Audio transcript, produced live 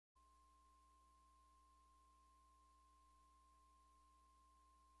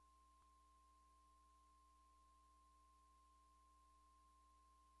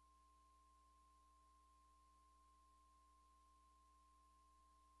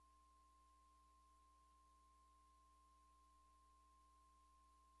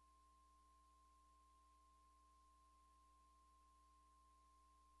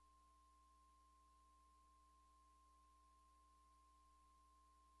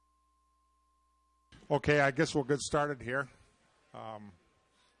Okay, I guess we'll get started here.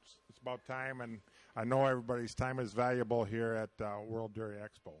 It's about time, and I know everybody's time is valuable here at World Dairy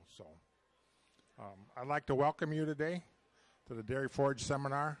Expo. So I'd like to welcome you today to the Dairy Forage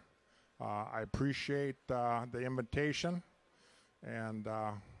Seminar. I appreciate the invitation, and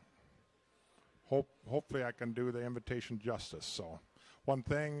hopefully I can do the invitation justice. So one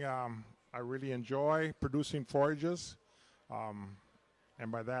thing, I really enjoy producing forages,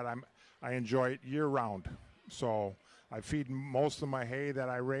 and by that I enjoy it year-round. So I feed most of my hay that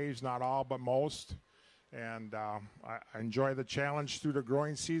I raise, not all, but most. And I enjoy the challenge through the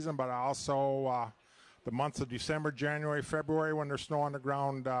growing season, but I also, the months of December, January, February, when there's snow on the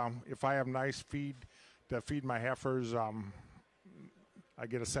ground, if I have nice feed to feed my heifers, I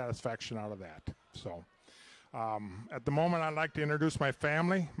get a satisfaction out of that. So at the moment, I'd like to introduce my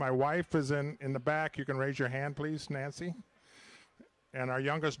family. My wife is in the back. You can raise your hand, please, Nancy. And our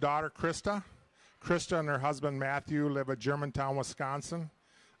youngest daughter, Krista. Krista and her husband, Matthew, live at Germantown, Wisconsin.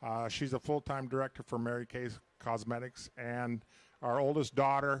 She's a full-time director for Mary Kay's Cosmetics. And our oldest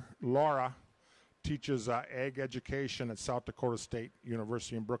daughter, Laura, teaches ag education at South Dakota State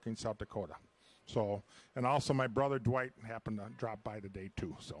University in Brookings, South Dakota. So, and also my brother Dwight happened to drop by today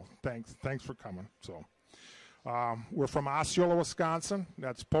too. So thanks for coming. So we're from Osceola, Wisconsin.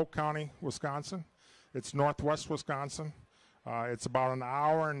 That's Polk County, Wisconsin. It's northwest Wisconsin. It's about an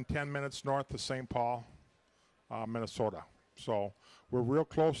hour and 10 minutes north of St. Paul, Minnesota. So we're real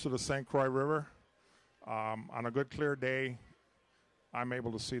close to the St. Croix River. On a good clear day, I'm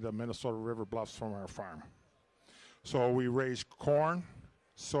able to see the Minnesota River bluffs from our farm. So we raise corn,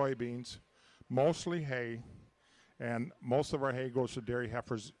 soybeans, mostly hay, and most of our hay goes to dairy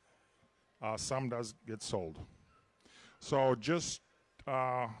heifers. Some does get sold. So just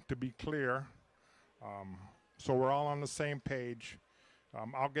to be clear, so we're all on the same page.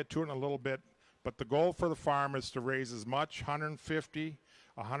 I'll get to it in a little bit, but the goal for the farm is to raise as much 150,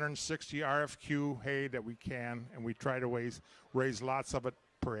 160 RFQ hay that we can, and we try to raise lots of it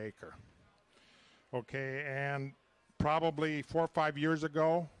per acre. Okay, and probably 4 or 5 years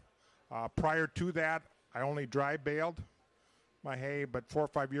ago, prior to that, I only dry baled my hay, but 4 or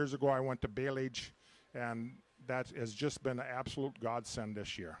 5 years ago I went to Baleage, and that has just been an absolute godsend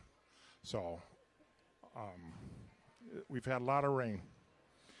this year. So we've had a lot of rain.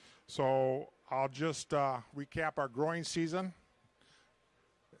 So I'll just recap our growing season.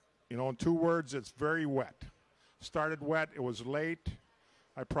 You know, in 2 words, it's very wet. Started wet, it was late.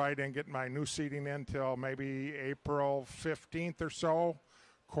 I probably didn't get my new seeding in until maybe April 15th or so.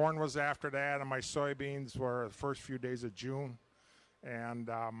 Corn was after that, and my soybeans were the first few days of June. And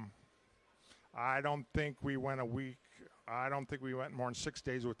I don't think we went a week. I don't think we went more than 6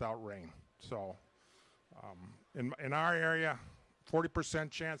 days without rain. So in our area,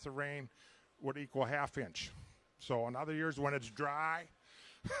 40% chance of rain would equal ½ inch. So in other years when it's dry,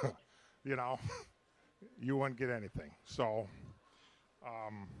 you know, you wouldn't get anything. So,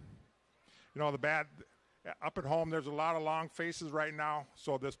 you know, up at home, there's a lot of long faces right now.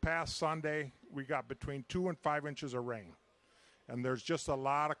 So this past Sunday, we got between 2 and 5 inches of rain. And there's just a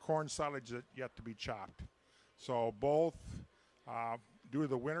lot of corn silage that yet to be chopped. So both due to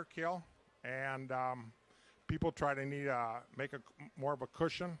the winter kill and people try to make more of a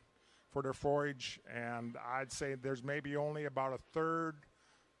cushion for their forage. And I'd say there's maybe only about a third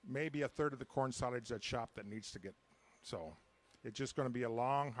of the corn silage that's chopped that needs to get. So it's just going to be a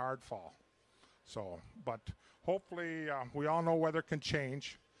long, hard fall. So, but hopefully, we all know weather can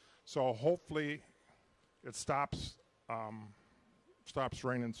change. So hopefully it stops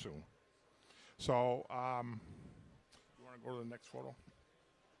raining soon. So you want to go to the next photo?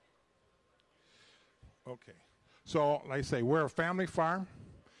 Okay. So like I say, we're a family farm.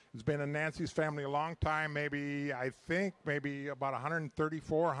 It's been in Nancy's family a long time, I think maybe about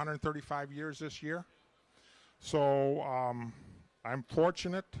 134, 135 years this year. So I'm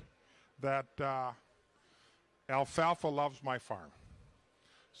fortunate that alfalfa loves my farm.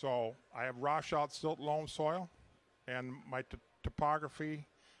 So I have Rothschild silt loam soil, and my topography,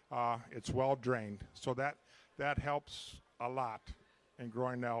 it's well drained. So that helps a lot in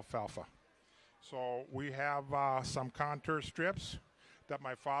growing the alfalfa. So we have some contour strips that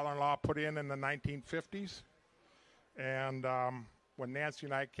my father-in-law put in the 1950s. And when Nancy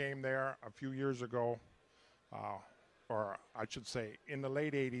and I came there a few years ago, or I should say in the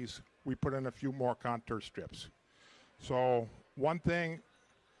late 80s, we put in a few more contour strips. So one thing,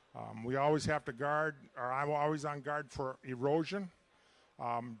 we always have to guard, or I'm always on guard for erosion,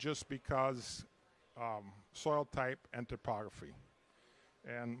 just because soil type and topography.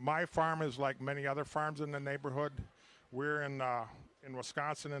 And my farm is like many other farms in the neighborhood. We're in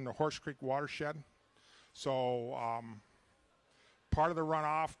Wisconsin in the Horse Creek watershed. So part of the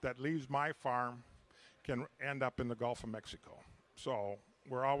runoff that leaves my farm can end up in the Gulf of Mexico. So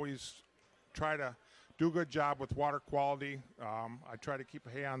we're always try to do a good job with water quality. I try to keep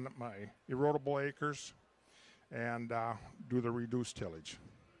hay on my erodible acres and do the reduced tillage.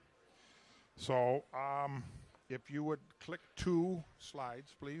 So if you would click 2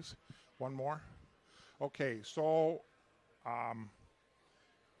 slides, please. One more. Okay, so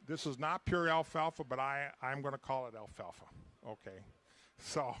this is not pure alfalfa, but I'm going to call it alfalfa. Okay,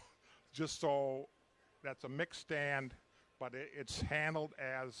 so just so that's a mixed stand, but it's handled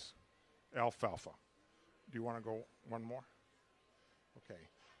as alfalfa. Do you want to go one more? Okay,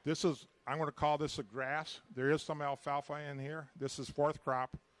 this is, I'm going to call this a grass. There is some alfalfa in here. This is 4th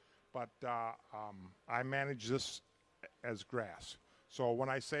crop, but I manage this as grass. So when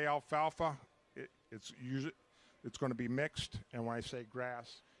I say alfalfa, it's usually it's going to be mixed, and when I say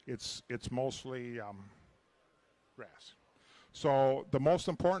grass, it's mostly grass. So the most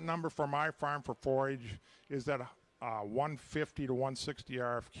important number for my farm for forage is that 150 to 160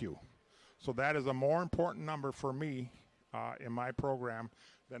 RFQ. So that is a more important number for me in my program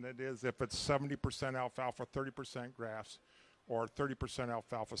than it is if it's 70% alfalfa, 30% grass, or 30%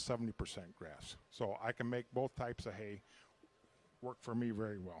 alfalfa, 70% grass. So I can make both types of hay work for me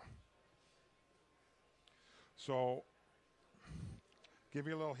very well. So give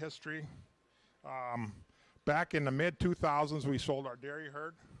you a little history. Back in the mid-2000s, we sold our dairy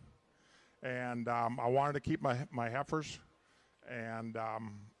herd, and I wanted to keep my heifers and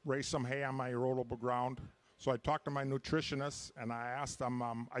raise some hay on my erodible ground. So I talked to my nutritionist, and I asked them,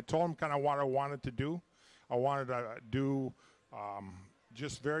 I told them kind of what I wanted to do. I wanted to do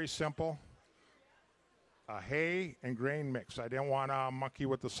just very simple hay and grain mix. I didn't want to monkey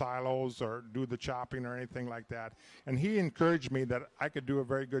with the silos or do the chopping or anything like that. And he encouraged me that I could do a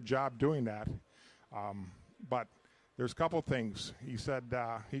very good job doing that. But there's a couple things. He said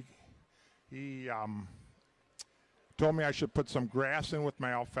he told me I should put some grass in with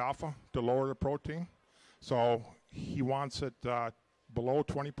my alfalfa to lower the protein. So he wants it below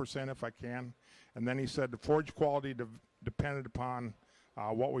 20% if I can. And then he said the forage quality depended upon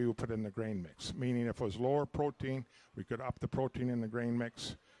what we would put in the grain mix, meaning if it was lower protein, we could up the protein in the grain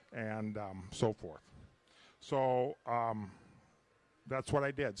mix and so forth. So that's what I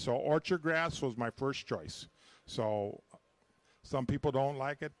did. So orchard grass was my first choice. So some people don't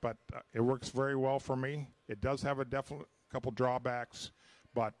like it, but it works very well for me. It does have a definite couple drawbacks,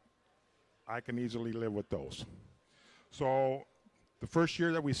 but I can easily live with those. So the first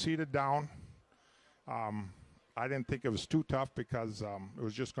year that we seeded down, I didn't think it was too tough because it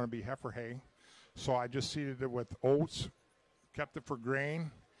was just going to be heifer hay. So I just seeded it with oats, kept it for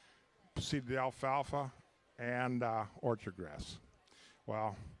grain, seeded the alfalfa, and orchard grass.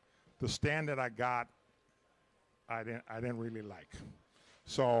 Well, the stand that I got, I didn't really like.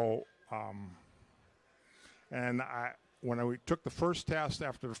 So, when we took the first test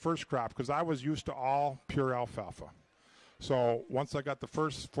after the first crop, because I was used to all pure alfalfa. So once I got the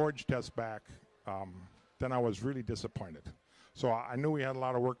first forage test back, then I was really disappointed. So I knew we had a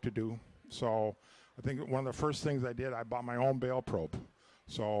lot of work to do. So I think one of the first things I did, I bought my own bale probe.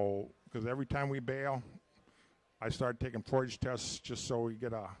 So, because every time we bale, I started taking forage tests just so we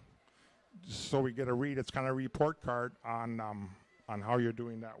get a read. It's kind of a report card on how you're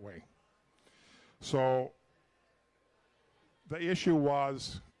doing that way. So the issue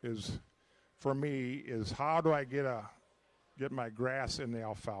is for me how do I get my grass in the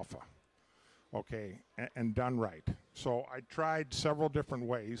alfalfa, okay, and done right. So I tried several different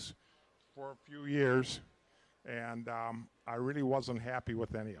ways for a few years, and I really wasn't happy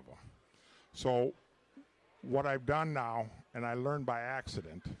with any of them. So what I've done now, and I learned by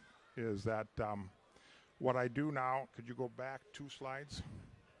accident, is that what I do now, could you go back 2 slides?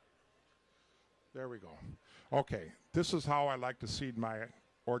 There we go. Okay, this is how I like to seed my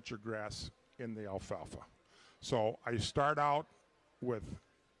orchard grass in the alfalfa. So I start out with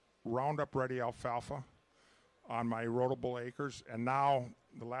Roundup Ready alfalfa on my erodible acres, and now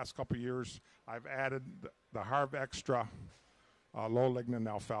the last couple of years I've added the Harv Extra low lignin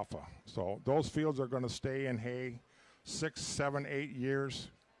alfalfa. So those fields are going to stay in hay 6, 7, 8 years.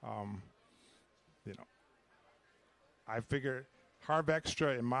 I figure Harv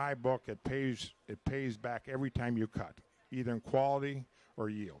Extra, in my book, it pays back every time you cut, either in quality or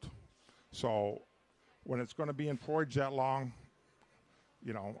yield. So when it's going to be in forage that long,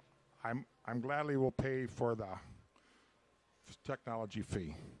 I'm gladly will pay for the technology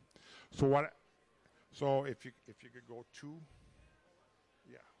fee. So if you could go 2,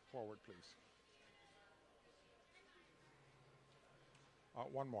 yeah, forward, please.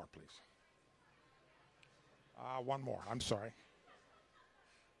 One more, please. One more. I'm sorry.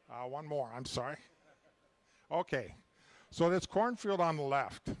 One more. I'm sorry. Okay. So this cornfield on the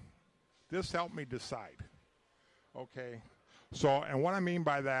left, this helped me decide. Okay. So, and what I mean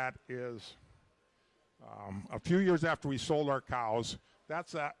by that is a few years after we sold our cows,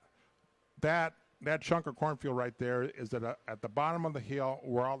 that's that chunk of cornfield right there is at the bottom of the hill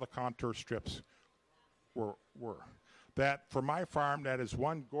where all the contour strips were. That, for my farm, that is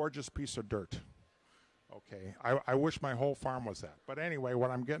one gorgeous piece of dirt. Okay, I wish my whole farm was that. But anyway,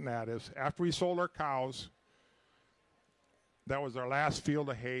 what I'm getting at is after we sold our cows, that was our last field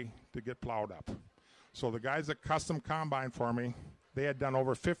of hay to get plowed up. So the guys that custom combined for me, they had done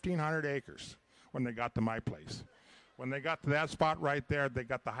over 1,500 acres when they got to my place. When they got to that spot right there, they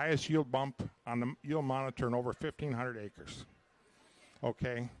got the highest yield bump on the yield monitor in over 1,500 acres.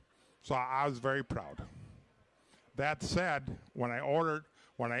 Okay, so I was very proud. That said, when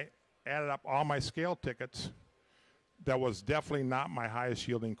I added up all my scale tickets, that was definitely not my highest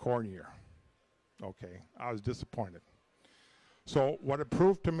yielding corn year. Okay, I was disappointed. So what it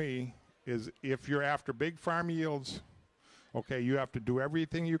proved to me is if you're after big farm yields, okay, you have to do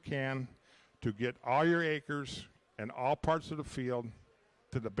everything you can to get all your acres and all parts of the field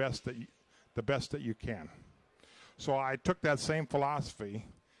to the best that you can. So I took that same philosophy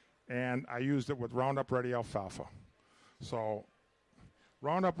and I used it with Roundup Ready alfalfa. So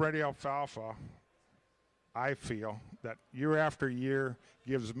Roundup Ready alfalfa, I feel that year after year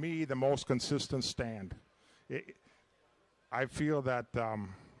gives me the most consistent stand. I feel that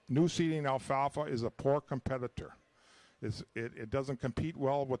new seeding alfalfa is a poor competitor. It doesn't compete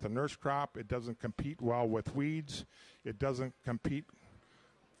well with the nurse crop. It doesn't compete well with weeds. It doesn't compete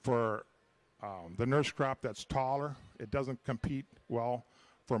for the nurse crop that's taller. It doesn't compete well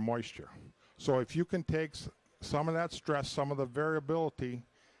for moisture. So if you can take some of that stress, some of the variability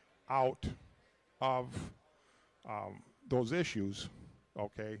out of those issues,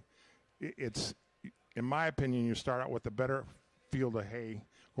 okay, it's, in my opinion, you start out with a better field of hay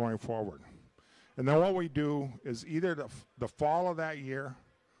going forward. And then what we do is either the fall of that year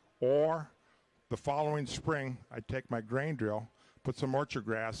or the following spring, I take my grain drill, put some orchard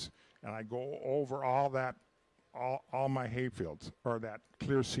grass, and I go over all my hay fields, or that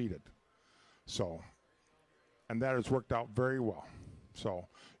clear seeded. So, and that has worked out very well. So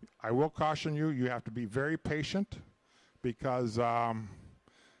I will caution you, you have to be very patient because,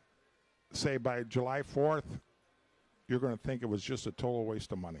 say by July 4th, you're going to think it was just a total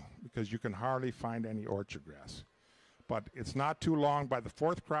waste of money because you can hardly find any orchard grass. But it's not too long. By the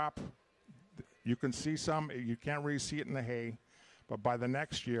fourth crop, you can see some. You can't really see it in the hay. But by the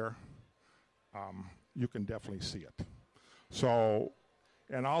next year, you can definitely see it. So,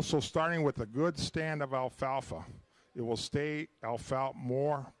 and also starting with a good stand of alfalfa, it will stay alfalfa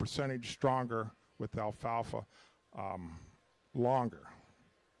more percentage stronger with alfalfa longer.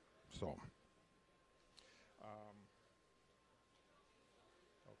 So.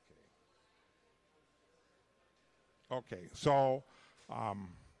 Okay, so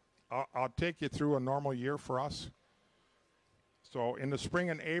I'll take you through a normal year for us. So in the spring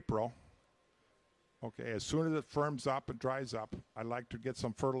and April, okay, as soon as it firms up and dries up, I like to get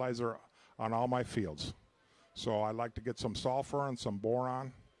some fertilizer on all my fields. So I like to get some sulfur and some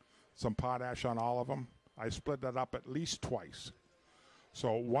boron, some potash on all of them. I split that up at least twice.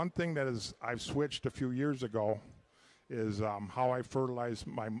 So one thing that I've switched a few years ago is how I fertilize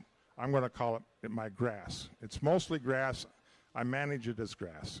I'm going to call it my grass. It's mostly grass. I manage it as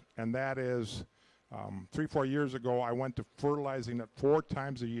grass. And that is 3-4 years ago, I went to fertilizing it 4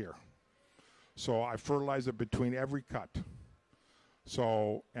 times a year. So I fertilize it between every cut.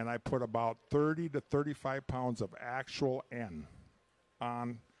 So, and I put about 30 to 35 pounds of actual N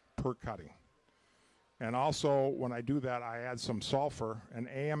on per cutting. And also, when I do that, I add some sulfur, and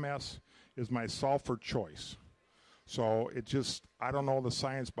AMS is my sulfur choice. So it just, I don't know the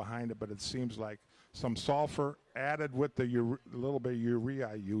science behind it, but it seems like some sulfur added with the little bit of urea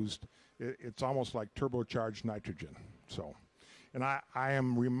I used, it's almost like turbocharged nitrogen. So, and I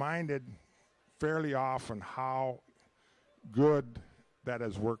am reminded fairly often how good that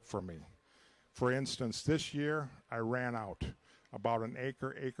has worked for me. For instance, this year I ran out about an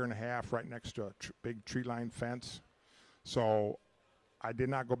acre and a half right next to a big tree line fence. So I did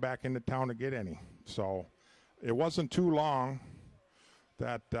not go back into town to get any. So it wasn't too long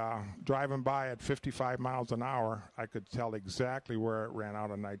that driving by at 55 miles an hour, I could tell exactly where it ran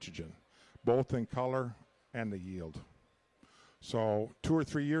out of nitrogen, both in color and the yield. So 2 or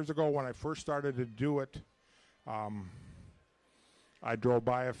 3 years ago when I first started to do it, I drove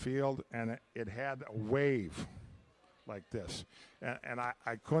by a field and it had a wave like this. And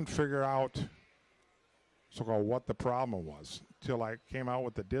I couldn't figure out so-called what the problem was, till I came out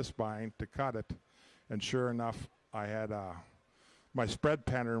with the disc bind to cut it, and sure enough, I had my spread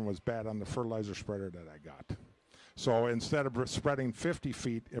pattern was bad on the fertilizer spreader that I got. So instead of spreading 50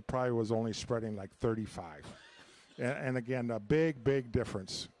 feet, it probably was only spreading like 35. And again, a big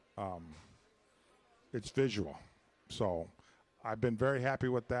difference. It's visual. So I've been very happy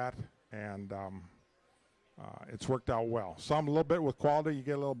with that, and it's worked out well. Some a little bit with quality, you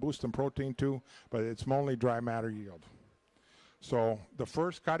get a little boost in protein too, but it's mainly dry matter yield. So the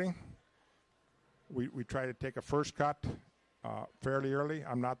first cutting, we try to take a first cut fairly early.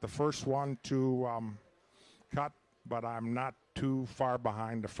 I'm not the first one to cut, but I'm not too far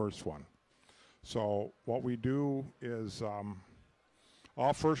behind the first one. So what we do is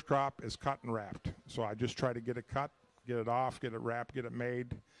all first crop is cut and wrapped. So I just try to get it cut, get it off, get it wrapped, get it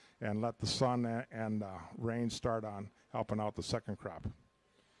made, and let the sun and rain start on helping out the second crop.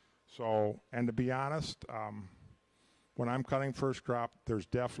 So, and to be honest, when I'm cutting first crop, there's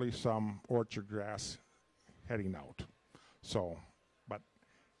definitely some orchard grass heading out. So, but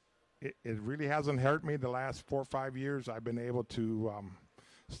it really hasn't hurt me the last 4 or 5 years. I've been able to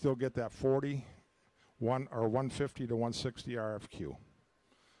still get that 40, 150 to 160 RFQ.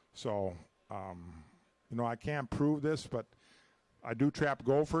 So, you know, I can't prove this, but I do trap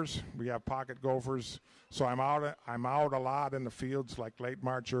gophers. We have pocket gophers. So I'm out a lot in the fields, like late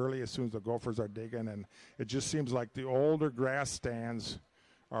March, early, as soon as the gophers are digging. And it just seems like the older grass stands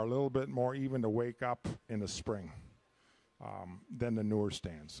are a little bit more even to wake up in the spring than the newer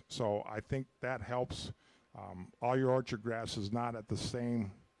stands. So I think that helps. All your orchard grass is not at the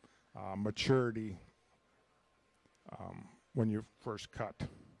same maturity when you first cut.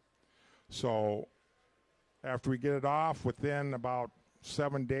 So after we get it off, within about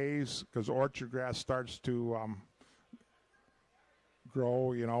 7 days, because orchard grass starts to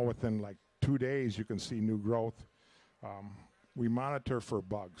grow, you know, within like 2 days you can see new growth. We monitor for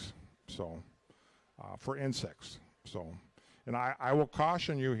bugs, so for insects. So, and I will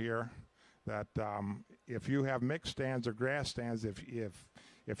caution you here that if you have mixed stands or grass stands,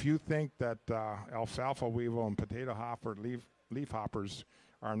 if you think that alfalfa weevil and potato hopper leaf hoppers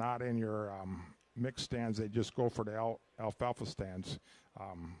are not in your mixed stands, they just go for the alfalfa stands,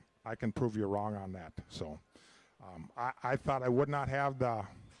 I can prove you wrong on that. So I thought I would not have the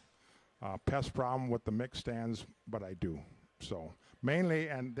pest problem with the mixed stands, but I do. So mainly,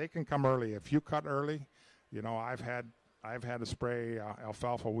 and they can come early. If you cut early, you know, I've had to spray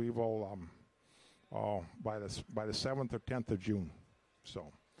alfalfa weevil by the 7th or 10th of June.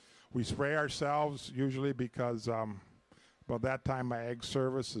 So we spray ourselves usually because about that time my egg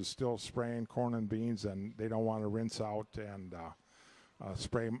service is still spraying corn and beans, and they don't want to rinse out and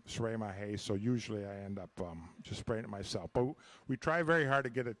spray my hay. So usually I end up just spraying it myself. But we try very hard to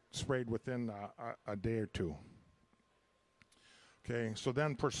get it sprayed within a day or two. Okay, so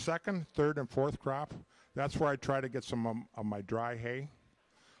then for second, third, and fourth crop, that's where I try to get some of my dry hay.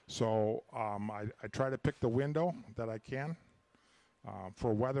 So I try to pick the window that I can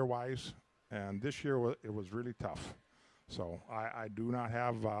for weather-wise, and this year it was really tough. So I do not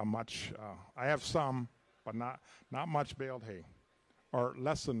have much. I have some, but not much baled hay, or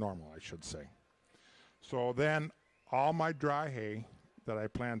less than normal, I should say. So then all my dry hay that I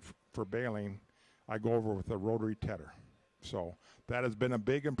plan for baling, I go over with a rotary tedder. So that has been a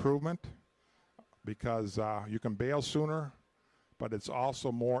big improvement because you can bale sooner, but it's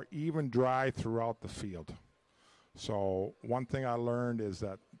also more even dry throughout the field. So one thing I learned is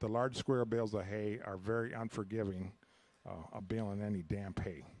that the large square bales of hay are very unforgiving of baling any damp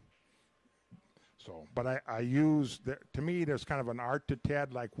hay. So, but I use, to me, there's kind of an art to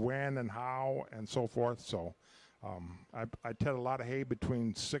TED, like when and how and so forth. So I TED a lot of hay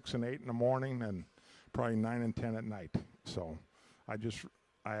between 6 and 8 in the morning and probably 9 and 10 at night. So I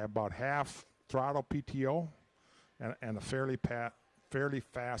have about half throttle PTO and a fairly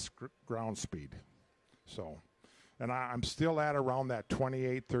fast ground speed. So, and I'm still at around that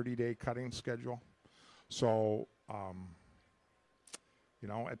 28, 30-day cutting schedule. So, you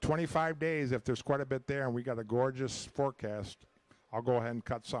know, at 25 days, if there's quite a bit there and we got a gorgeous forecast, I'll go ahead and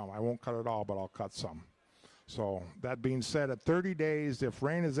cut some. I won't cut it all, but I'll cut some. So that being said, at 30 days, if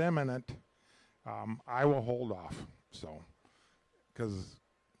rain is imminent, I will hold off. So, because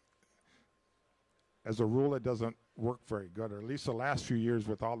as a rule, it doesn't work very good, or at least the last few years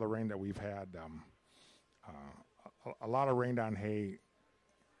with all the rain that we've had, a lot of rain on hay,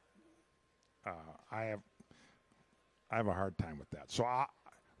 I have a hard time with that. So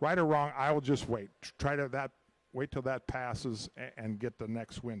right or wrong, I will just wait. Wait till that passes and get the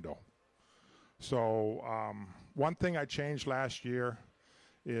next window. So one thing I changed last year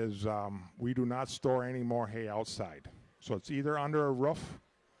is we do not store any more hay outside. So it's either under a roof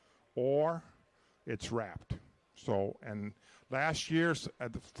or it's wrapped. So, and last year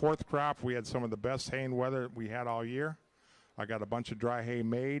at the fourth crop, we had some of the best haying weather we had all year. I got a bunch of dry hay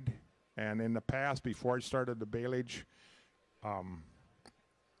made, and in the past, before I started the baleage, I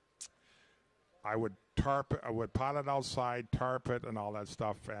would tarp it, I would pot it outside, tarp it, and all that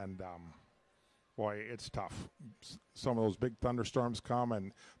stuff, and boy, it's tough. Some of those big thunderstorms come,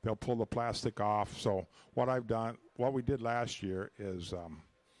 and they'll pull the plastic off. So what I've done, what we did last year is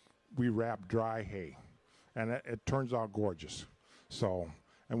we wrapped dry hay, and it turns out gorgeous. So,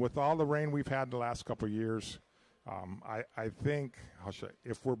 and with all the rain we've had the last couple of years, I think,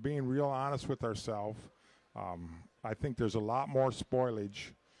 if we're being real honest with ourselves, I think there's a lot more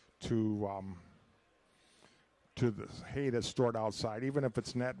spoilage to the hay that's stored outside, even if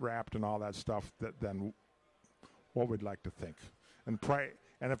it's net wrapped and all that stuff, than what we'd like to think. And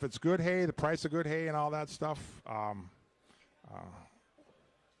if it's good hay, the price of good hay and all that stuff,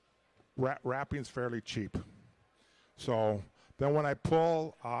 wrapping's fairly cheap. So then when I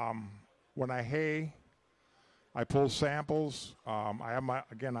pull, when I hay, I pull samples. I have my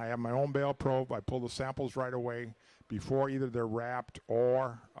own bale probe. I pull the samples right away before either they're wrapped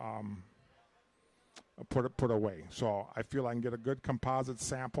or put away. So I feel I can get a good composite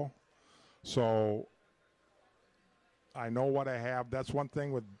sample. So I know what I have. That's one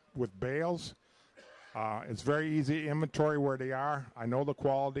thing with bales. It's very easy to inventory where they are. I know the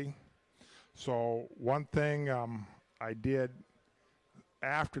quality. So one thing I did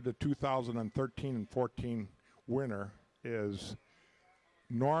after the 2013 and 14 winter is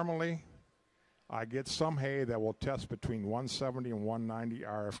normally I get some hay that will test between 170 and 190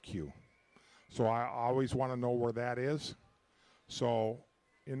 RFQ. So I always want to know where that is. So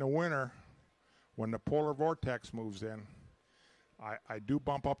in the winter, when the polar vortex moves in, I do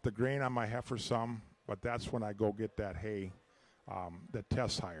bump up the grain on my heifer some, but that's when I go get that hay that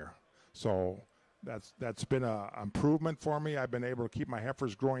tests higher. So that's been an improvement for me. I've been able to keep my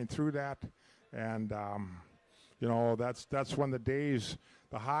heifers growing through that, and you know, that's when the days,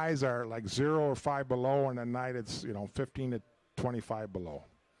 the highs are like 0 or 5 below, and at night it's 15 to 25 below.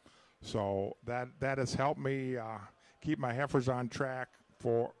 So that has helped me keep my heifers on track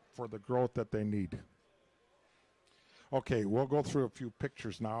for the growth that they need. Okay, we'll go through a few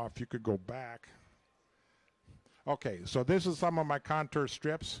pictures now. If you could go back. Okay, so this is some of my contour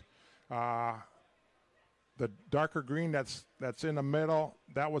strips. The darker green that's in the middle,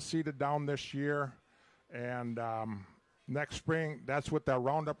 that was seeded down this year. And next spring, that's with that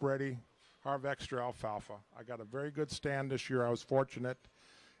Roundup Ready Harv Extra alfalfa. I got a very good stand this year. I was fortunate.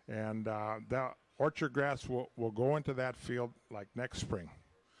 And that orchard grass will go into that field like next spring.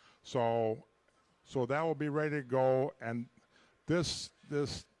 So that will be ready to go. And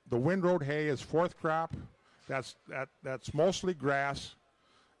the windrow hay is fourth crop. That's mostly grass,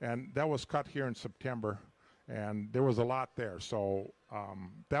 and that was cut here in September, and there was a lot there. So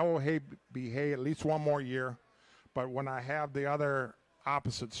that will be hay at least one more year. But when I have the other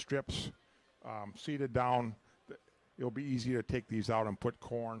opposite strips seeded down, it'll be easy to take these out and put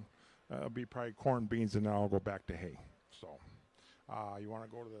corn. It'll be probably corn, beans, and then I'll go back to hay. So you want to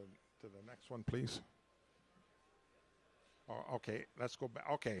go to the next one, please? Oh, okay, let's go back.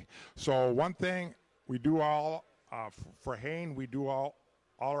 Okay, so one thing we do all for haying, we do all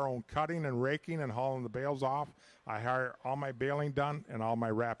our own cutting and raking and hauling the bales off. I hire all my baling done and all my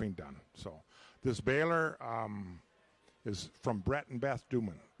wrapping done. So this baler is from Brett and Beth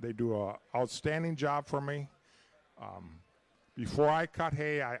Duman. They do an outstanding job for me. Before I cut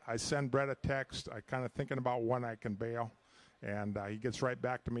hay, I send Brett a text. I kind of thinking about when I can bale, and he gets right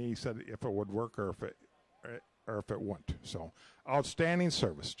back to me. He said if it would work or if it wouldn't. So outstanding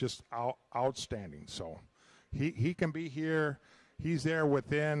service, just outstanding. So he can be here. He's there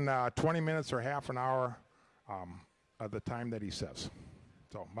within 20 minutes or half an hour of the time that he says.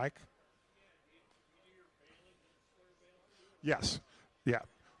 So Mike? Yes. Yeah.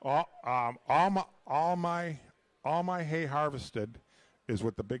 All my hay harvested is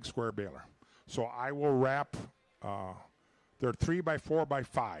with the big square baler. So I will wrap. They're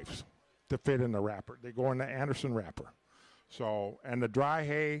 3x4x5s to fit in the wrapper. They go in the Anderson wrapper. So, and the dry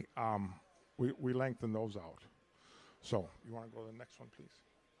hay, we lengthen those out. So you want to go to the next one, please?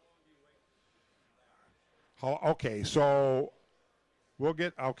 Okay, so we'll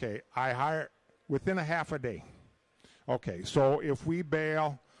get. Okay, I hire within a half a day. Okay, so if we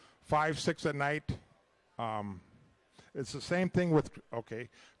bale 5, 6 at night, it's the same thing with, okay,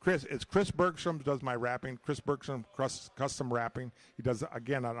 Chris Bergstrom does my wrapping. Chris Bergstrom custom wrapping. He does,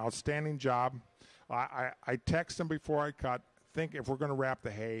 again, an outstanding job. I text him before I cut. think if we're going to wrap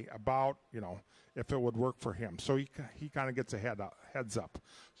the hay about, if it would work for him. So he kind of gets a heads up.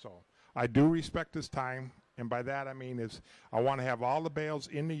 So I do respect his time. And by that I mean is I want to have all the bales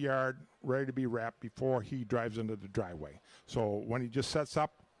in the yard ready to be wrapped before he drives into the driveway. So when he just sets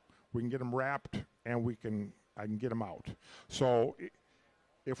up, we can get them wrapped and I can get them out. So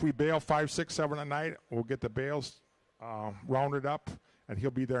if we bale 5, 6, 7 a night, we'll get the bales rounded up, and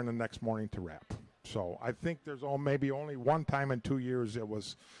he'll be there in the next morning to wrap. So I think there's maybe only one time in 2 years it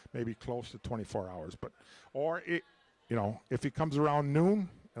was maybe close to 24 hours. If he comes around noon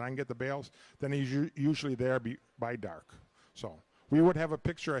and I can get the bales, then he's usually there by dark. So we would have a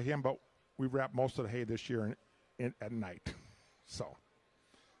picture of him, but we wrapped most of the hay this year at night. So,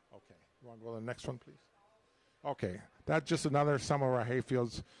 okay. You want to go to the next one, please? Okay. That's just some of our hay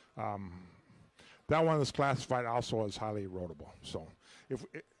fields. That one is classified also as highly erodible. So,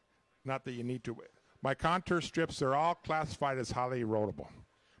 not that you need to. My contour strips, they're all classified as highly erodible.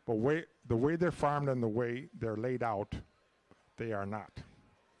 But the way they're farmed and the way they're laid out, they are not.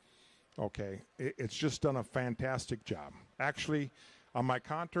 Okay, it's just done a fantastic job. Actually, on my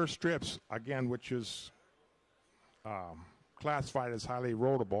contour strips, again, which is classified as highly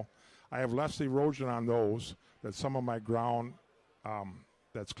erodible, I have less erosion on those than some of my ground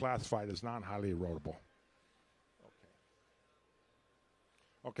that's classified as non-highly erodible.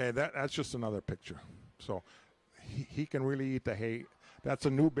 Okay, that's just another picture. So he can really eat the hay. That's a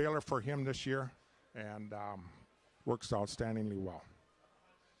new baler for him this year, and works outstandingly well.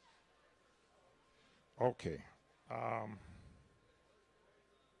 Okay.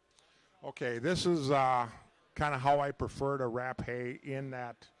 Okay, this is kind of how I prefer to wrap hay, in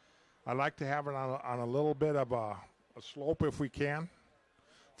that I like to have it on a little bit of a slope if we can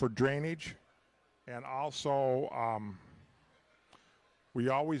for drainage. And also, we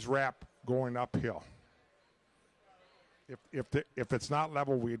always wrap going uphill. If it's not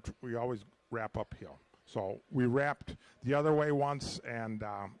level, we always wrap uphill. So we wrapped the other way once, and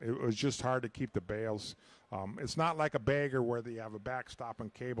it was just hard to keep the bales. It's not like a bagger where they have a backstop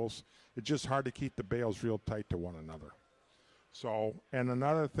and cables. It's just hard to keep the bales real tight to one another. So, and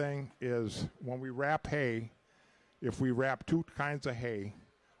another thing is when we wrap hay, if we wrap two kinds of hay,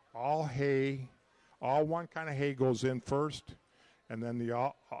 all one kind of hay goes in first, and then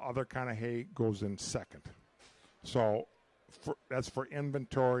the other kind of hay goes in second. So that's for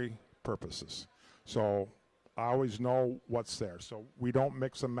inventory purposes. So I always know what's there. So we don't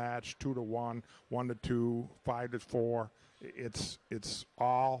mix and match 2 to 1, 1 to 2, 5 to 4. It's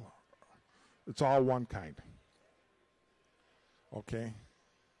all one kind. Okay.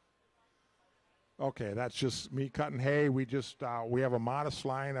 Okay, that's just me cutting hay. We have a modest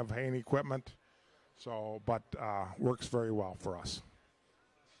line of haying equipment, but works very well for us.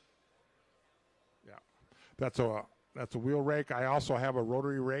 Yeah, that's a wheel rake. I also have a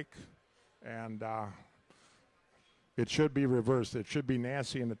rotary rake, and it should be reversed. It should be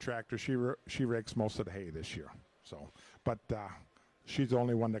Nancy in the tractor. She rakes most of the hay this year. So, but she's the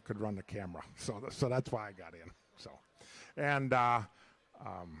only one that could run the camera. So that's why I got in. So, and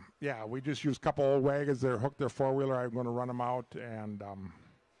yeah, we just use a couple old wagons. They're hooked their 4-wheeler. I'm going to run them out. And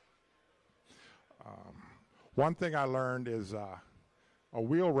one thing I learned is a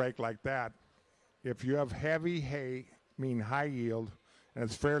wheel rake like that, if you have heavy hay, mean high yield, and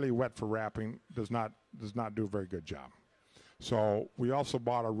it's fairly wet for wrapping, does not do a very good job. So we also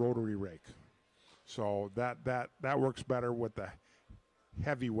bought a rotary rake. So that works better with the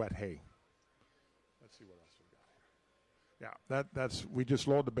heavy wet hay. Let's see what else we got here. Yeah, we just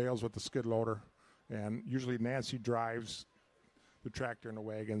load the bales with the skid loader, and usually Nancy drives the tractor and the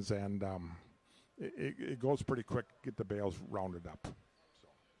wagons, and it goes pretty quick to get the bales rounded up.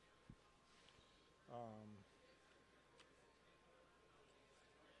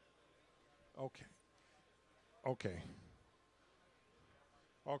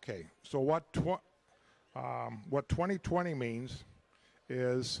 Okay. So what 2020 means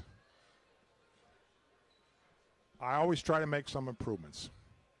is I always try to make some improvements.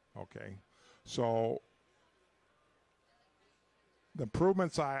 Okay. So the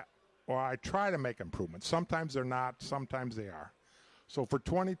improvements I try to make improvements. Sometimes they're not, sometimes they are. So for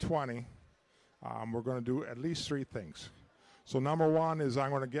 2020, we're going to do at least 3 things. So number 1 is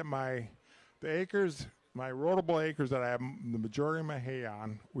I'm going to get my rotable acres that I have the majority of my hay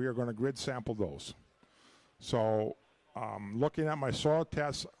on, we are going to grid sample those. So looking at my soil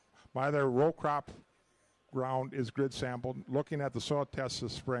tests, my other row crop ground is grid sampled. Looking at the soil tests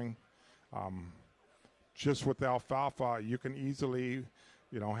this spring, just with alfalfa, you can easily,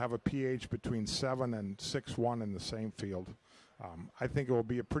 have a pH between 7 and 6.1 in the same field. I think it will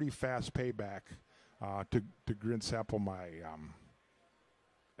be a pretty fast payback to grid sample my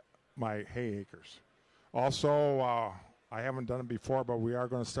hay acres. Also, I haven't done it before, but we are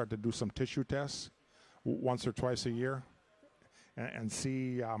going to start to do some tissue tests once or twice a year, and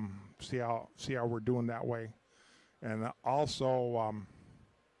see how we're doing that way. And also,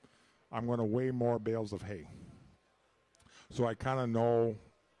 I'm going to weigh more bales of hay, so I kind of know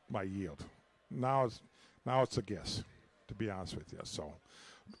my yield. Now it's a guess, to be honest with you. So,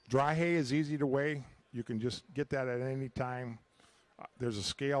 dry hay is easy to weigh. You can just get that at any time. There's a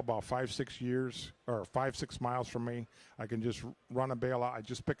scale about 5-6 miles from me. I can just run a bale out. I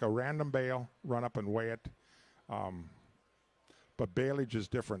just pick a random bale, run up and weigh it. But baleage is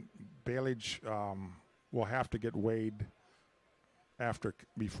different. Baleage will have to get weighed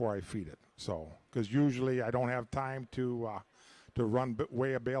before I feed it. So, because usually I don't have time to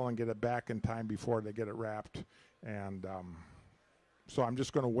weigh a bale and get it back in time before they get it wrapped. And so I'm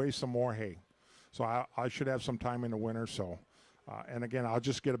just going to weigh some more hay. So I should have some time in the winter. So. And again, I'll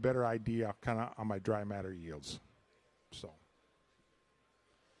just get a better idea kind of on my dry matter yields. So,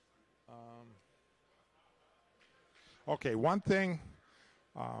 okay, one thing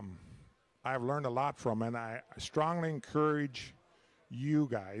I've learned a lot from, and I strongly encourage you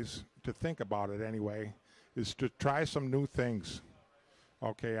guys to think about it anyway, is to try some new things,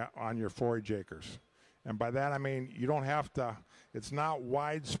 okay, on your forage acres. And by that I mean you don't have to, it's not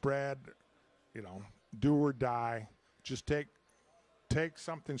widespread, do or die. Just take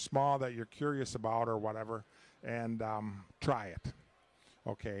something small that you're curious about or whatever, and try it.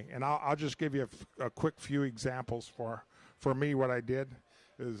 Okay, and I'll just give you a quick few examples for me. What I did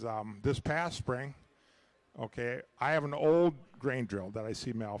is this past spring, okay, I have an old grain drill that I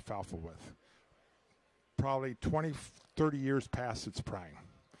see my alfalfa with, probably 20-30 years past its prime.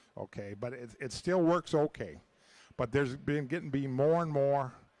 Okay, but it still works okay. But there's getting more and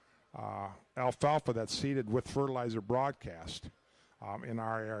more alfalfa that's seeded with fertilizer broadcast in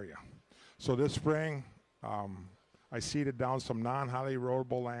our area. So this spring, I seeded down some non-highly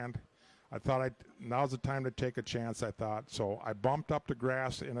erodible land. I thought now's the time to take a chance, I thought. So I bumped up the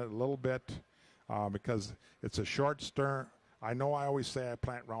grass in it a little bit because it's a short stern. I know I always say I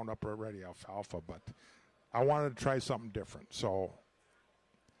plant Roundup Ready alfalfa, but I wanted to try something different. So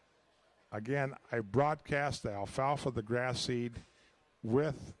again, I broadcast the alfalfa, the grass seed,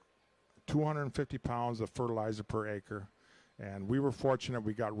 with 250 pounds of fertilizer per acre. And we were fortunate.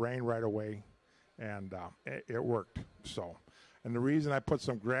 We got rain right away, and it worked. So, and the reason I put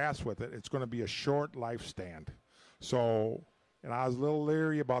some grass with it, it's going to be a short life stand. So, and I was a little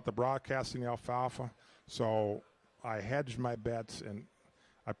leery about the broadcasting alfalfa, so I hedged my bets, and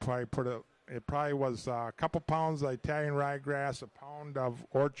I probably it probably was a couple pounds of Italian ryegrass, a pound of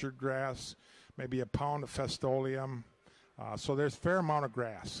orchard grass, maybe a pound of Festolium. So there's a fair amount of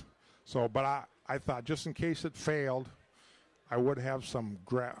grass. So, but I thought just in case it failed, I would have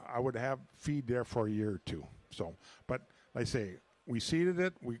I would have feed there for a year or two. So, but like I say, we seeded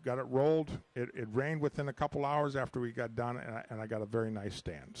it, we got it rolled. It rained within a couple hours after we got done, and I got a very nice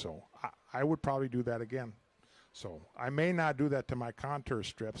stand. So I would probably do that again. So I may not do that to my contour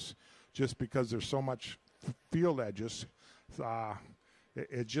strips just because there's so much field edges.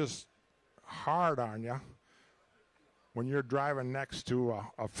 It's just hard on you when you're driving next to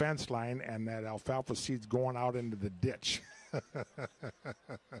a fence line and that alfalfa seed's going out into the ditch.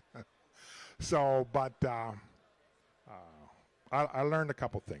 So, but I learned a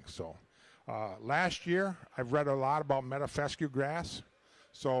couple things. So last year, I've read a lot about metafescue grass.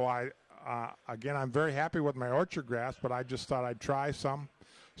 So again, I'm very happy with my orchard grass, but I just thought I'd try some.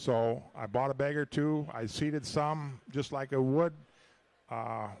 So I bought a bag or two. I seeded some just like I would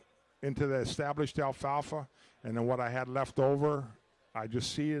into the established alfalfa. And then what I had left over, I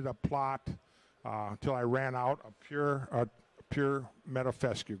just seeded a plot until I ran out of pure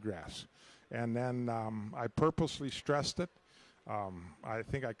metafescue grass. And then I purposely stressed it. I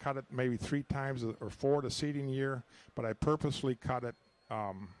think I cut it maybe 3 times or 4 the seeding year, but I purposely cut it,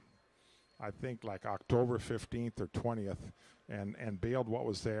 I think like October 15th or 20th, and baled what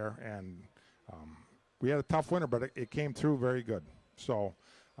was there. And we had a tough winter, but it came through very good. So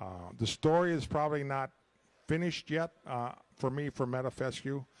the story is probably not finished yet for me for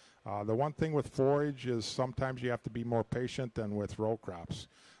metafescue. The one thing with forage is sometimes you have to be more patient than with row crops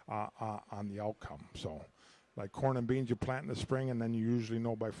on the outcome. So like corn and beans you plant in the spring, and then you usually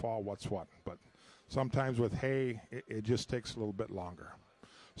know by fall what's what. But sometimes with hay, it just takes a little bit longer.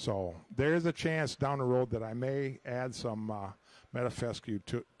 So there is a chance down the road that I may add some metafescue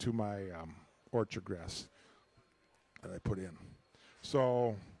to my orchard grass that I put in.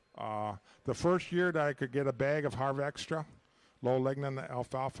 So the first year that I could get a bag of Harv Extra, low lignin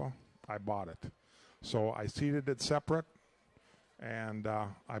alfalfa, I bought it. So I seeded it separate, and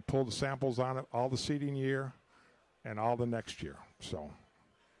I pulled the samples on it all the seeding year and all the next year. So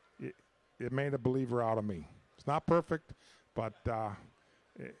it made a believer out of me. It's not perfect, but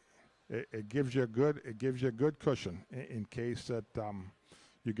it gives you a good cushion in case that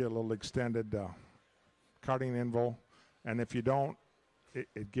you get a little extended cutting invo, and if you don't,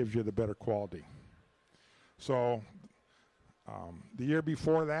 it gives you the better quality. So the year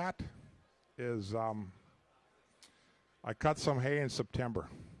before that is I cut some hay in September,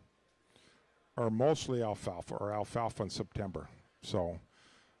 or mostly alfalfa in September. So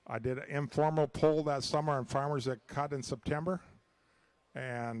I did an informal poll that summer on farmers that cut in September,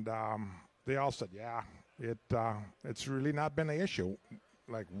 and they all said, yeah, it's really not been an issue.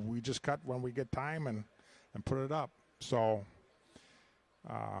 Like, we just cut when we get time and put it up. So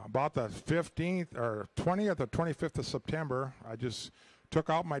about the 15th or 20th or 25th of September, I just took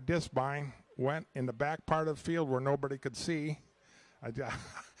out my disc bind, went in the back part of the field where nobody could see.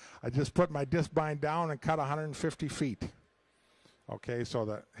 I just put my disc bind down and cut 150 feet. Okay, so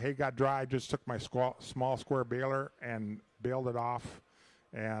the hay got dry. I just took my small square baler and baled it off.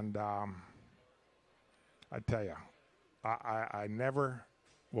 And I tell you, I never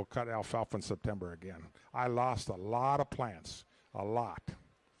will cut alfalfa in September again. I lost a lot of plants, a lot.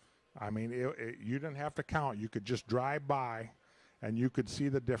 I mean, you didn't have to count. You could just drive by, and you could see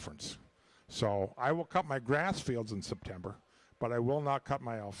the difference. So I will cut my grass fields in September, but I will not cut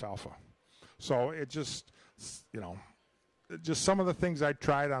my alfalfa. So it just, just some of the things I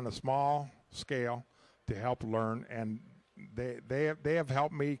tried on a small scale to help learn, and they have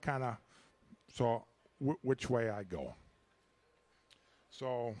helped me kind of which way I go.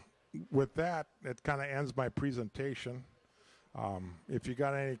 So with that, it kind of ends my presentation. If you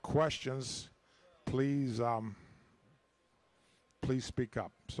got any questions, please speak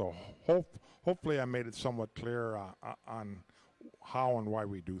up. So hopefully I made it somewhat clear on how and why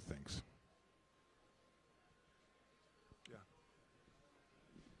we do things. Yeah.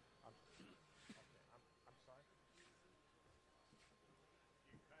 I'm sorry.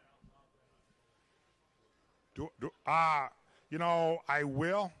 I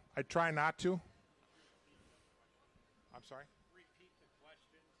will. I try not to. I'm sorry. Repeat the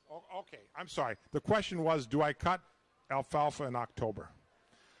question. Oh, okay. I'm sorry. The question was, do I cut alfalfa in October?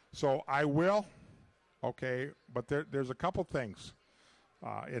 So I will. Okay, but there's a couple things.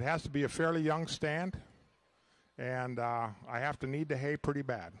 It has to be a fairly young stand, and I have to need the hay pretty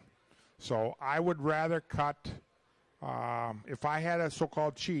bad. So I would rather cut, if I had a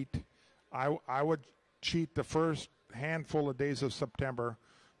so-called cheat, I would cheat the first handful of days of September,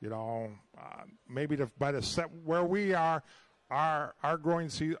 maybe where we are, our growing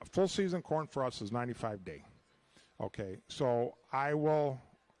season, full season corn for us is 95 day. Okay, so I will,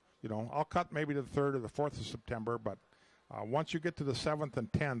 I'll cut maybe to the 3rd or the 4th of September, but once you get to the 7th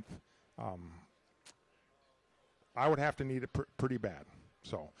and 10th, I would have to need it pretty bad.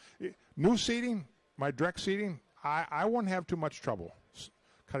 So new seeding, my direct seeding, I wouldn't have too much trouble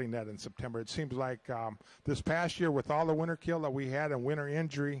cutting that in September. It seems like this past year, with all the winter kill that we had and winter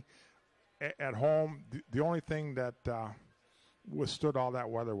injury at home, the only thing that withstood all that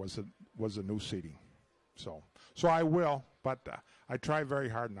weather was the new seeding. So I will, but I try very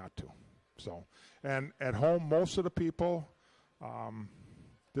hard not to. So, and at home, most of the people,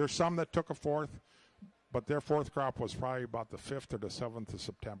 there's some that took a 4th, but their 4th crop was probably about the 5th or the 7th of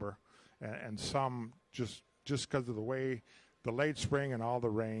September, and some just because of the way the late spring and all the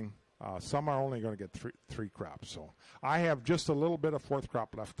rain, some are only going to get three crops. So I have just a little bit of 4th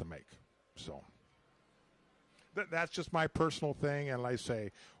crop left to make. So that's just my personal thing, and like I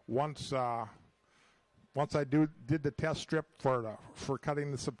say, once I did the test strip for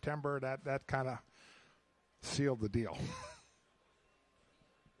cutting in September, that kind of sealed the deal.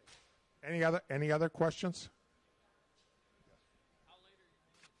 Any other questions?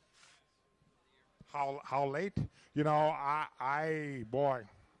 How late? Boy,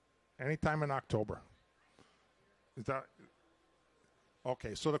 anytime in October. Is that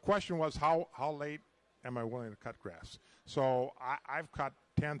okay? So the question was, how late am I willing to cut grass? So I've cut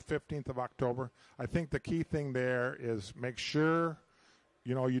 10th, 15th of October. I think the key thing there is make sure,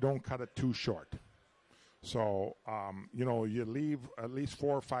 you don't cut it too short. So, you leave at least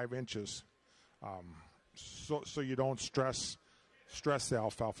 4 or 5 inches, so you don't stress the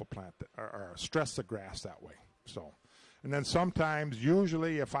alfalfa plant or stress the grass that way. So, and then sometimes,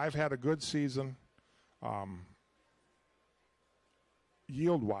 usually, if I've had a good season,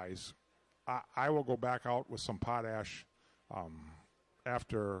 yield-wise, I will go back out with some potash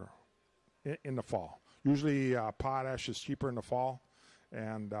in the fall. Usually potash is cheaper in the fall,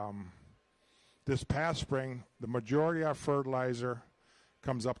 and this past spring, the majority of fertilizer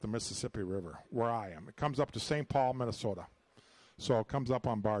comes up the Mississippi River, where I am. It comes up to St. Paul, Minnesota. So it comes up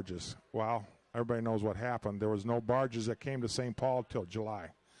on barges. Well, everybody knows what happened. There was no barges that came to St. Paul till July.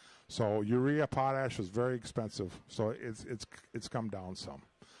 So urea potash was very expensive. So it's come down some.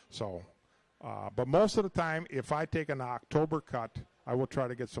 So, but most of the time, if I take an October cut, I will try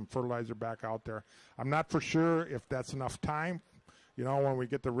to get some fertilizer back out there. I'm not for sure if that's enough time, when we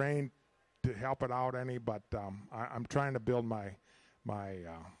get the rain to help it out any, but I'm trying to build my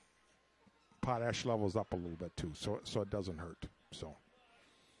potash levels up a little bit too, so it doesn't hurt. So,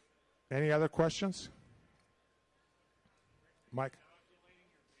 any other questions, Mike?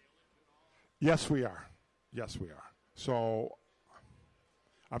 Yes, we are. Yes, we are. So,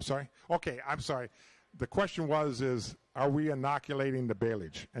 I'm sorry. Okay, I'm sorry. The question is are we inoculating the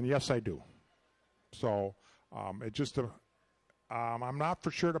baleage? And yes, I do. So, it just I'm not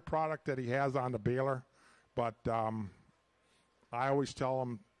for sure the product that he has on the baler, but I always tell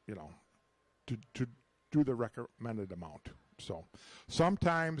him, to do the recommended amount. So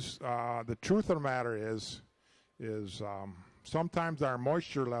sometimes the truth of the matter is sometimes our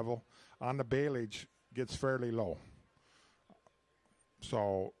moisture level on the baleage gets fairly low.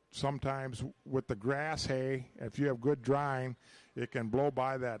 So sometimes with the grass hay, if you have good drying, it can blow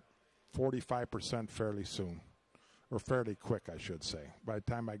by that 45% fairly soon. Or fairly quick, I should say, by the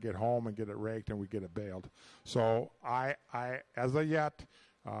time I get home and get it raked and we get it baled. So I as of yet,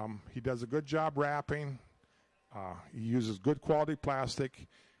 he does a good job wrapping. He uses good quality plastic.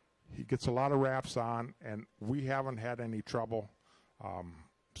 He gets a lot of wraps on, and we haven't had any trouble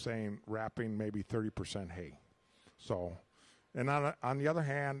saying wrapping maybe 30% hay. So, and on the other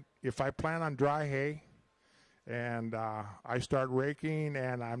hand, if I plan on dry hay and I start raking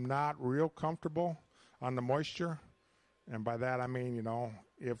and I'm not real comfortable on the moisture, and by that I mean,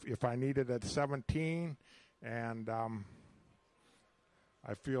 if I need it at 17 and I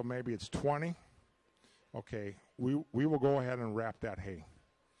feel maybe it's 20, okay, we will go ahead and wrap that hay.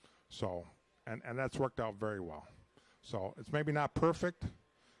 So, and that's worked out very well. So it's maybe not perfect,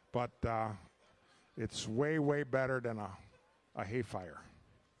 but it's way, way better than a hay fire.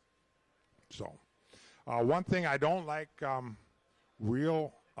 So one thing I don't like,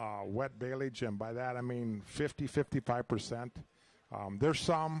 real wet baleage, and by that I mean 55%. There's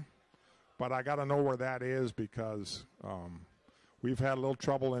some, but I got to know where that is because we've had a little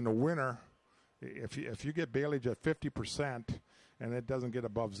trouble in the winter. If you get baleage at 50% and it doesn't get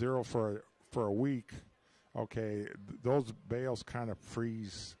above zero for a week, okay, those bales kind of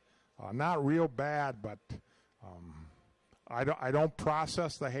freeze. Not real bad, but I don't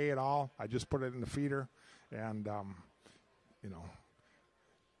process the hay at all. I just put it in the feeder, and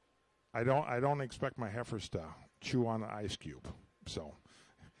I don't expect my heifers to chew on an ice cube. So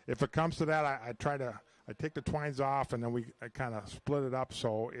if it comes to that, I take the twines off, and then I kind of split it up.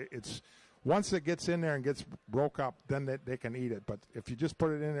 So it's once it gets in there and gets broke up, then they can eat it. But if you just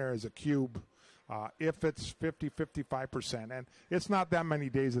put it in there as a cube, if it's 55%, and it's not that many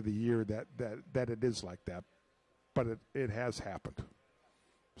days of the year that it is like that, but it has happened.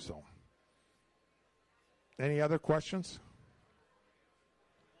 So any other questions?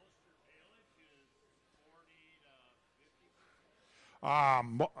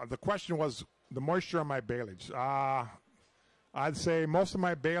 The question was the moisture on my baleage. I'd say most of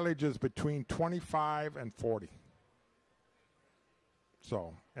my baleage is between 25 and 40.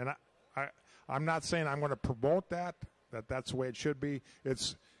 So, and I'm not saying I'm going to promote that's the way it should be.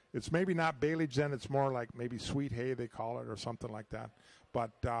 It's maybe not baleage then, it's more like maybe sweet hay they call it or something like that.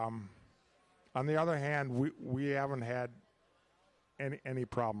 But on the other hand, we haven't had any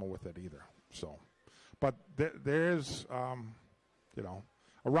problem with it either. So, but there's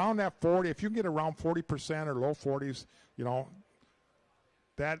around that 40, if you can get around 40% or low 40s,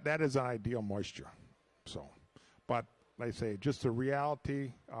 that is an ideal moisture. So, but like I say, just the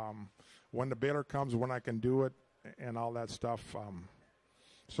reality, when the baler comes, when I can do it and all that stuff.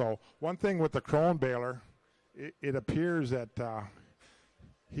 So one thing with the Krone baler, it appears that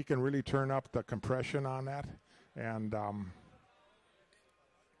he can really turn up the compression on that, and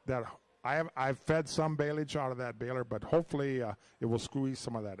that I've fed some baleage out of that baler, but hopefully it will squeeze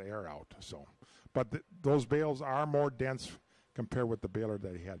some of that air out. So, but those bales are more dense compared with the baler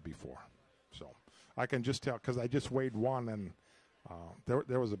that he had before. So I can just tell because I just weighed one, and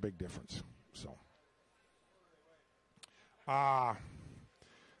there was a big difference. So,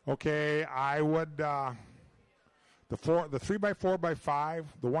 okay, I would the 3x4x5,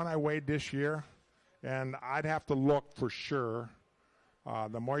 the one I weighed this year, and I'd have to look for sure.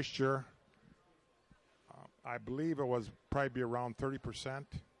 The moisture, I believe it was probably be around 30%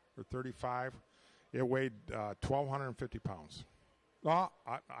 or 35. It weighed 1,250 pounds. No,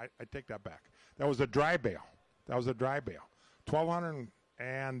 I take that back. That was a dry bale. 1,200,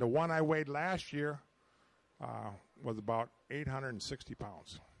 and the one I weighed last year was about 860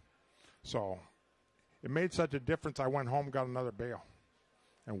 pounds. So it made such a difference. I went home, got another bale,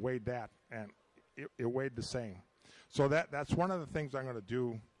 and weighed that, and it weighed the same. So that's one of the things I'm going to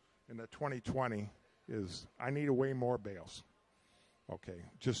do in the 2020 is I need to weigh more bales. Okay,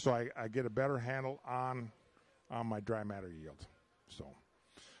 just so I get a better handle on my dry matter yield. So,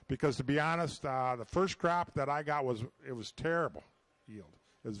 because to be honest, the first crop that I got was terrible yield.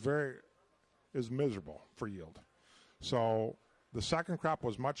 It was miserable for yield. So the second crop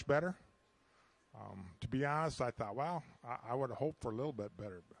was much better. To be honest, I thought, well, I would have hoped for a little bit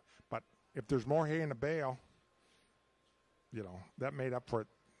better. But if there's more hay in the bale, that made up for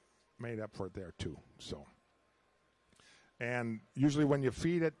it there too. So, and usually when you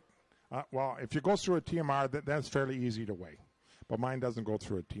feed it, if you go through a TMR, that's fairly easy to weigh. But mine doesn't go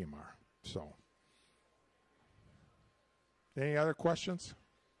through a TMR. So, any other questions?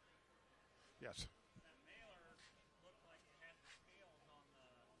 Yes. That mailer looked like it had the scales on the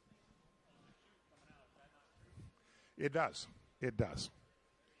chute coming out. Is that not true? It does. It does.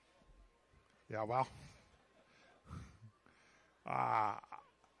 Yeah, well,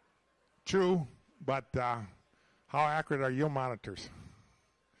 true, but how accurate are yield monitors?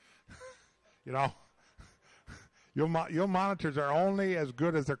 Yield monitors are only as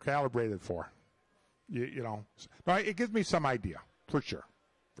good as they're calibrated for. No, it gives me some idea, for sure.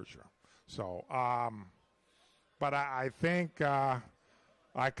 So, but I think I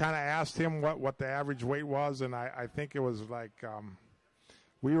kind of asked him what the average weight was, and I think it was like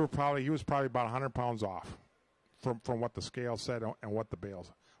he was probably about 100 pounds off from what the scale said and what the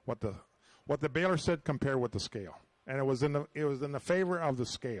baler said compared with the scale, and it was in the favor of the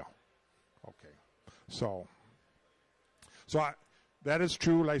scale. Okay, so that is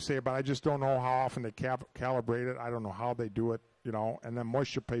true, like I say, but I just don't know how often they calibrate it. I don't know how they do it, and then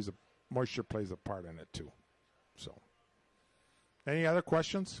moisture plays a part in it too. So, any other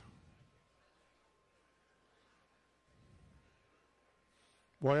questions?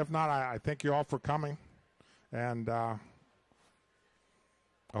 Well, if not, I thank you all for coming, and I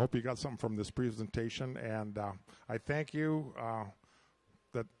hope you got something from this presentation, and I thank you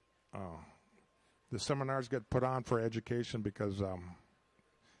that the seminars get put on for education because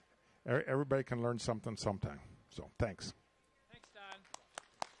everybody can learn something sometime. So thanks.